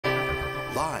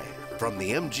Live from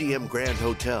the MGM Grand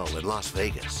Hotel in Las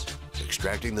Vegas,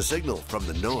 extracting the signal from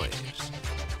the noise.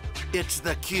 It's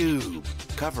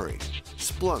theCUBE, covering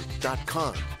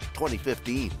Splunk.conf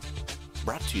 2015.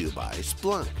 Brought to you by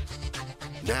Splunk.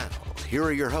 Now, here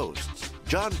are your hosts,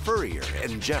 John Furrier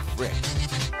and Jeff Frick.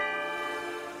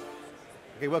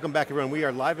 Okay, welcome back everyone. We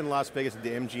are live in Las Vegas at the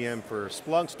MGM for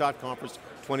Splunk.conf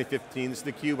 2015. This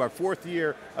is theCUBE, our 4th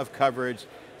year of coverage.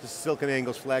 This is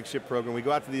SiliconANGLE's flagship program. We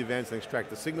go out to the events and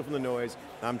extract the signal from the noise.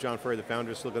 I'm John Furrier, the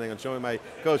founder of SiliconANGLE. Showing my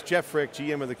co-host Jeff Frick,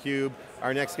 GM of theCUBE.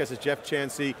 Our next guest is Jeff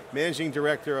Chancey, Managing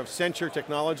Director of Accenture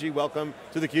Technology. Welcome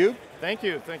to theCUBE. Thank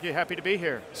you, happy to be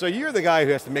here. So you're the guy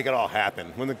who has to make it all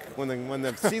happen. When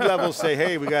the C-levels say,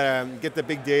 hey, we got to get the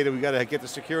big data, we got to get the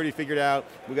security figured out,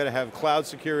 we got to have cloud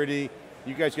security,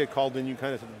 you guys get called in, you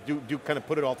kind of kind of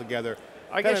put it all together.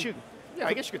 I guess you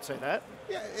could say that.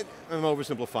 Yeah, I'm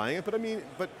oversimplifying it, but at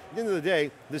the end of the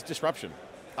day, there's disruption,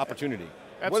 opportunity.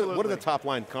 Absolutely. What are the top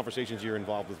line conversations you're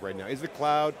involved with right now? Is it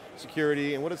cloud,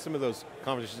 security, and what are some of those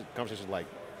conversations like?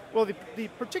 Well, the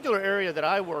particular area that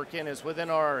I work in is within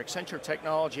our Accenture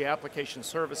Technology Application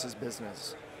Services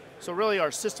business. So really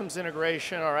our systems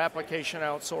integration, our application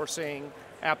outsourcing,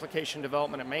 application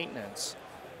development and maintenance.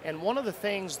 And one of the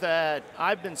things that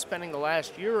I've been spending the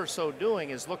last year or so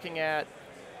doing is looking at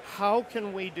how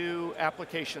can we do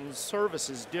application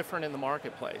services different in the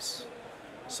marketplace?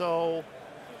 So,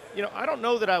 I don't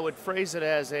know that I would phrase it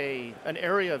as an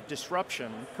area of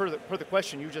disruption per the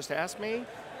question you just asked me,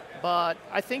 but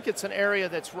I think it's an area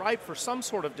that's ripe for some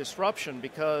sort of disruption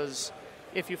because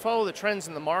if you follow the trends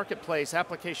in the marketplace,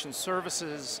 application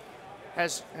services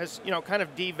has kind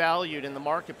of devalued in the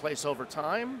marketplace over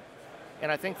time,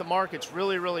 and I think the market's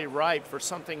really, really ripe for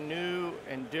something new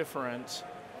and different.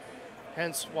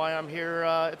 Hence why I'm here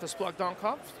at the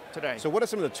Splunk.conf today. So what are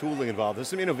some of the tooling involved? There's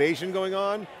some innovation going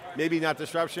on, maybe not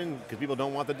disruption, because people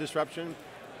don't want the disruption,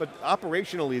 but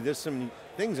operationally there's some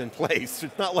things in place.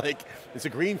 It's not like it's a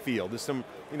green field. There's some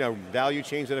value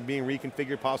chains that are being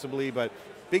reconfigured possibly, but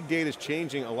big data is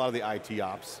changing a lot of the IT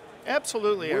ops.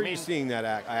 Absolutely. Where are you seeing that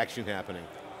action happening?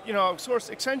 Of course,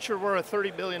 Accenture, we're a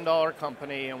 $30 billion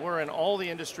company and we're in all the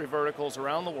industry verticals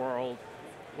around the world.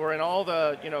 We're in all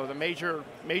the, the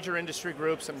major industry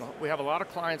groups, and we have a lot of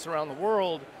clients around the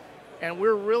world, and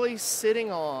we're really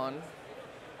sitting on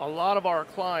a lot of our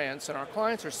clients, and our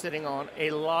clients are sitting on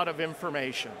a lot of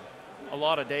information, a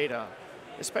lot of data,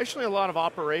 especially a lot of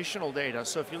operational data.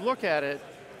 So if you look at it,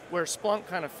 where Splunk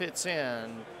kind of fits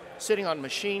in, sitting on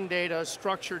machine data,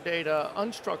 structured data,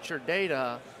 unstructured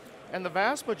data, and the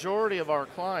vast majority of our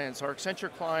clients, our Accenture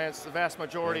clients, the vast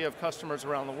majority of customers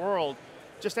around the world,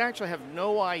 just actually have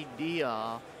no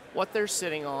idea what they're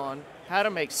sitting on, how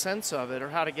to make sense of it, or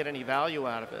how to get any value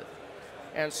out of it.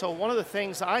 And so one of the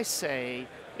things I say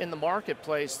in the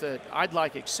marketplace that I'd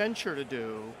like Accenture to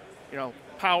do,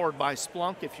 powered by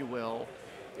Splunk, if you will,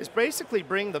 is basically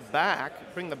bring the back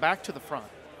to the front.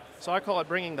 So I call it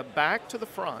bringing the back to the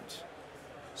front.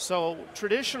 So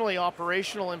traditionally,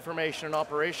 operational information and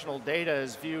operational data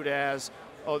is viewed as,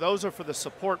 oh, those are for the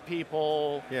support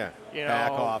people. Yeah,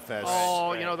 back office.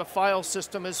 Oh, the file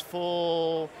system is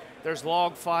full. There's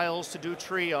log files to do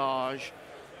triage.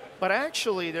 But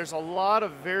actually, there's a lot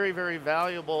of very, very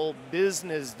valuable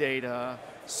business data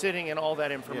sitting in all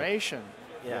that information.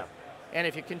 Yeah. And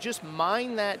if you can just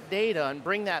mine that data and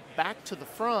bring that back to the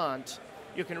front,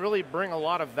 you can really bring a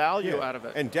lot of value out of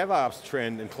it. And DevOps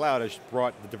trend and cloud has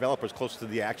brought the developers closer to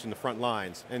the action, the front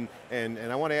lines. And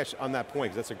I want to ask on that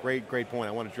point, because that's a great point.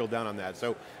 I want to drill down on that.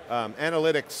 So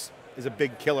analytics is a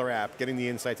big killer app, getting the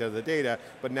insights out of the data,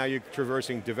 but now you're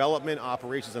traversing development,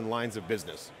 operations, and lines of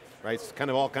business, right? It's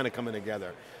all coming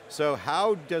together. So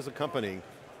how does a company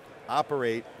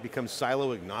operate, become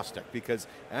silo agnostic? Because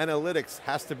analytics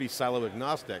has to be silo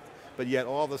agnostic, but yet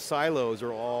all the silos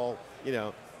are all,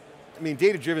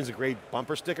 data-driven is a great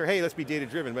bumper sticker. Hey, let's be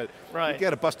data-driven, but you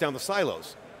got to bust down the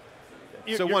silos.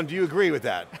 Do you agree with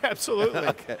that? Absolutely.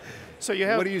 Okay. So you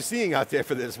have. What are you seeing out there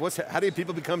for this? How do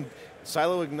people become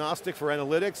silo agnostic for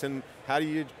analytics, and how do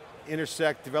you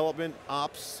intersect development,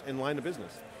 ops, and line of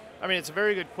business? It's a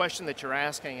very good question that you're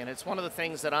asking, and it's one of the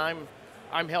things that I'm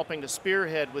helping to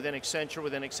spearhead within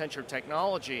Accenture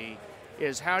Technology,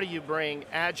 is how do you bring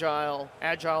agile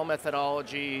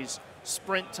methodologies,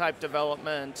 sprint type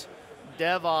development,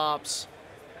 DevOps,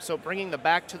 so bringing the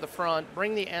back to the front,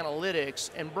 bring the analytics,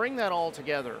 and bring that all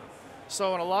together.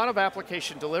 So in a lot of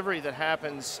application delivery that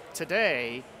happens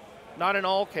today, not in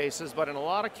all cases, but in a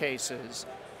lot of cases,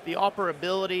 the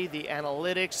operability, the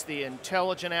analytics, the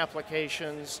intelligent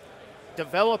applications,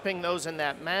 developing those in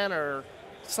that manner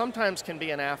sometimes can be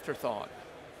an afterthought.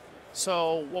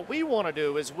 So what we want to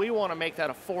do is we want to make that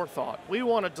a forethought. We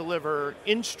want to deliver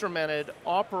instrumented,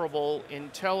 operable,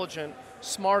 intelligent,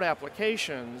 smart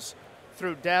applications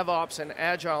through DevOps and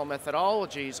Agile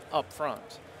methodologies up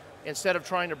front, instead of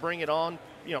trying to bring it on,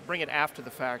 bring it after the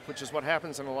fact, which is what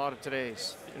happens in a lot of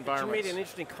today's environments. You made an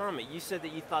interesting comment. You said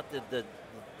that you thought that the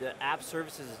app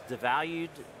services is devalued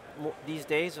these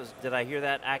days. Did I hear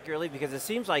that accurately? Because it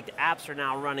seems like the apps are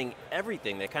now running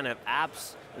everything. They kind of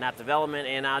apps and app development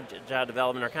and agile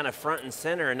development are kind of front and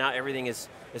center, and now everything is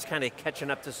kind of catching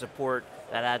up to support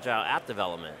that agile app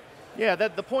development. Yeah,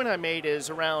 the point I made is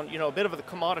around a bit of the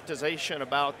commoditization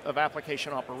of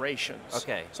application operations.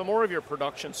 Okay. So more of your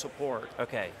production support.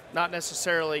 Okay. Not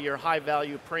necessarily your high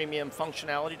value premium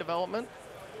functionality development.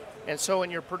 And so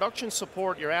in your production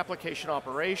support, your application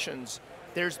operations,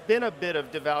 there's been a bit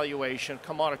of devaluation,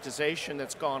 commoditization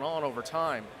that's gone on over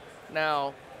time.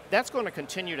 Now, that's going to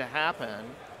continue to happen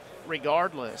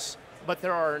regardless, but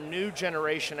there are new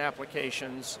generation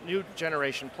applications, new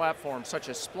generation platforms such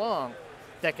as Splunk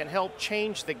that can help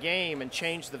change the game and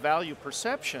change the value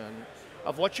perception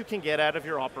of what you can get out of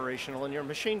your operational and your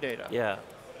machine data. Yeah.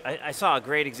 I saw a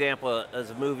great example as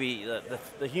a movie,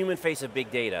 the Human Face of Big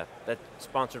Data, that's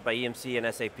sponsored by EMC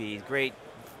and SAP. Great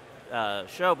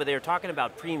show, but they were talking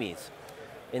about preemies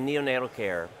in neonatal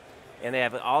care, and they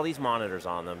have all these monitors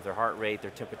on them, their heart rate, their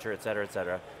temperature, et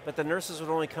cetera, but the nurses would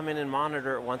only come in and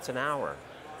monitor it once an hour.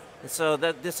 And so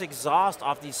this exhaust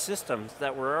off these systems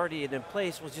that were already in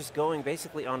place was just going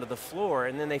basically onto the floor,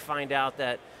 and then they find out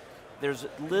that there's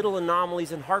little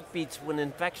anomalies in heartbeats when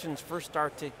infections first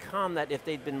start to come, that if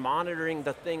they'd been monitoring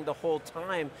the thing the whole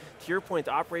time, to your point,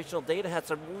 the operational data had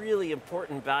some really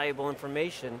important, valuable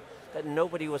information that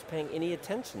nobody was paying any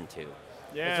attention to.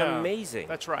 Yeah, it's amazing.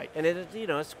 That's right. And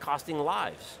it's costing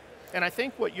lives. And I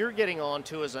think what you're getting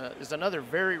onto is another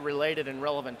very related and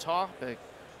relevant topic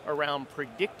around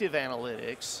predictive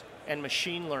analytics and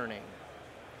machine learning.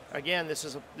 Again, this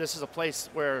is a place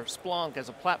where Splunk as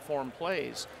a platform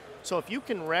plays. So if you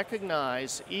can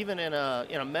recognize, even in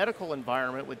a medical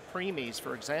environment with preemies,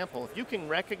 for example, if you can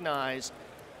recognize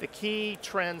the key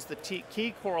trends, the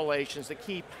key correlations, the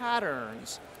key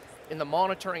patterns in the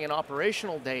monitoring and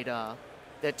operational data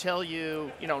that tell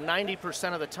you,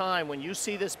 90% of the time when you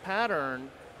see this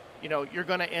pattern, you're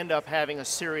going to end up having a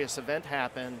serious event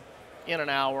happen in an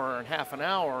hour and half an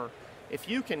hour. If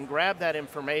you can grab that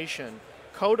information,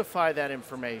 codify that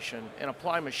information, and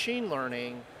apply machine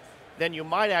learning, then you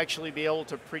might actually be able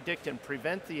to predict and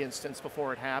prevent the instance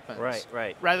before it happens.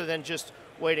 Right. Rather than just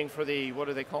waiting for the, what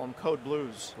do they call them, code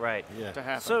blues to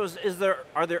happen. So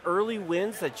are there early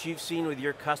wins that you've seen with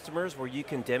your customers where you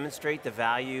can demonstrate the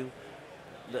value,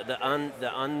 the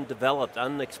undeveloped,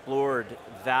 unexplored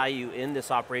value in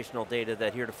this operational data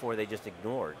that heretofore they just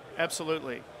ignored?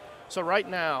 Absolutely. So right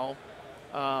now,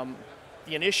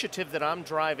 the initiative that I'm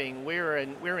driving, we're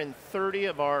in 30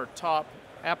 of our top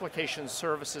application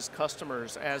services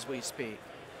customers as we speak.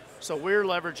 So we're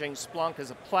leveraging Splunk as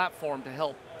a platform to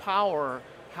help power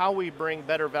how we bring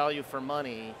better value for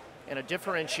money and a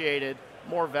differentiated,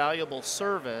 more valuable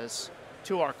service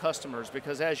to our customers,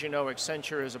 because as you know,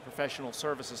 Accenture is a professional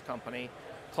services company.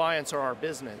 Clients are our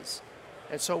business.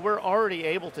 And so we're already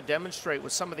able to demonstrate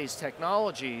with some of these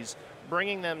technologies,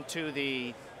 bringing them to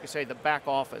the back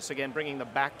office, again, bringing them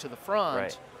back to the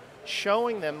front,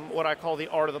 showing them what I call the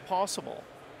art of the possible,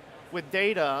 with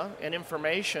data and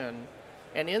information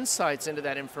and insights into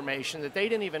that information that they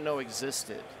didn't even know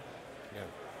existed.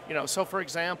 Yeah. So for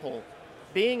example,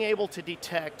 being able to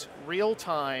detect real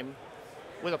time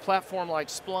with a platform like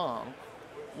Splunk,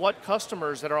 what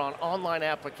customers that are on online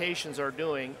applications are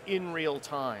doing in real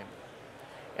time.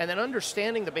 And then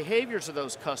understanding the behaviors of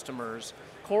those customers,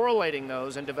 correlating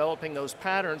those and developing those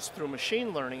patterns through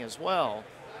machine learning as well.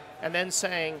 And then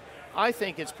saying, I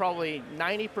think it's probably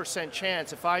 90%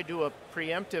 chance if I do a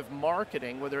preemptive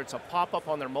marketing, whether it's a pop-up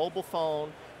on their mobile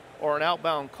phone or an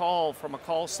outbound call from a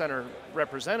call center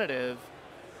representative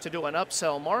to do an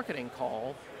upsell marketing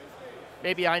call,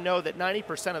 maybe I know that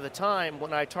 90% of the time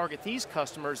when I target these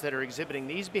customers that are exhibiting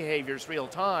these behaviors real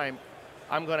time,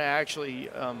 I'm going to actually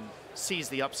seize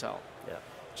the upsell. Yeah.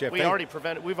 Jeff,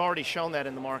 we've already shown that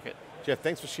in the market. Jeff,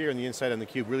 thanks for sharing the insight on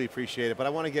theCUBE, really appreciate it, but I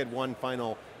want to get one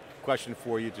final question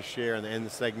for you to share in the end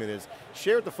of the segment is,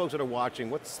 share with the folks that are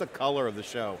watching, what's the color of the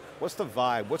show? What's the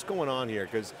vibe? What's going on here?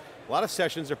 Because a lot of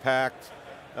sessions are packed,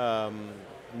 not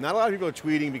a lot of people are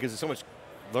tweeting because there's so much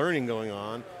learning going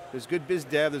on. There's good biz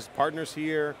dev, there's partners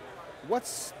here.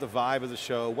 What's the vibe of the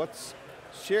show?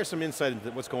 Share some insight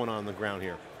into what's going on the ground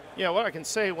here. Yeah, what I can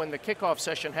say, when the kickoff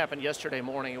session happened yesterday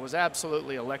morning, it was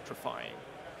absolutely electrifying.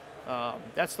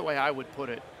 That's the way I would put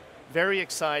it. very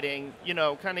exciting, you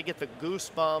know, kind of get the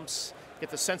goosebumps, get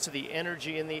the sense of the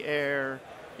energy in the air.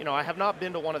 You know, I have not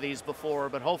been to one of these before,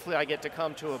 but hopefully I get to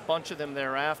come to a bunch of them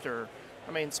thereafter.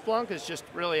 I mean, Splunk is just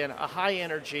really a high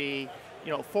energy,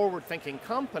 you know, forward-thinking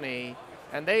company,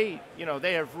 and they, you know,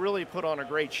 they have really put on a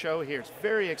great show here. It's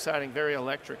very exciting, very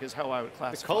electric is how I would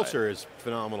classify it. The culture is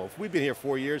phenomenal. We've been here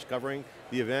 4 years covering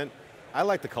the event. I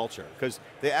like the culture, because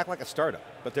they act like a startup,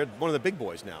 but they're one of the big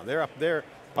boys now. They're up there,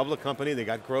 public company, they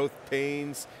got growth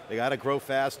pains, they got to grow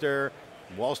faster.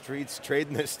 Wall Street's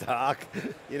trading their stock.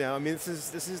 You know, I mean, this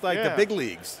is like the big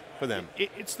leagues for them.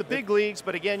 It's the big leagues,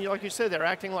 but again, like you said, they're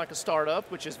acting like a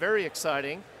startup, which is very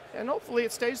exciting, and hopefully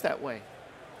it stays that way.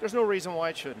 There's no reason why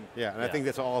it shouldn't. Yeah, and I think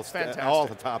that's all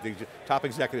Fantastic. the top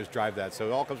executives drive that, so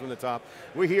it all comes from the top.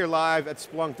 We're here live at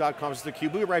Splunk.conf. This is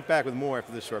theCUBE. We'll be right back with more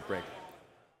after this short break.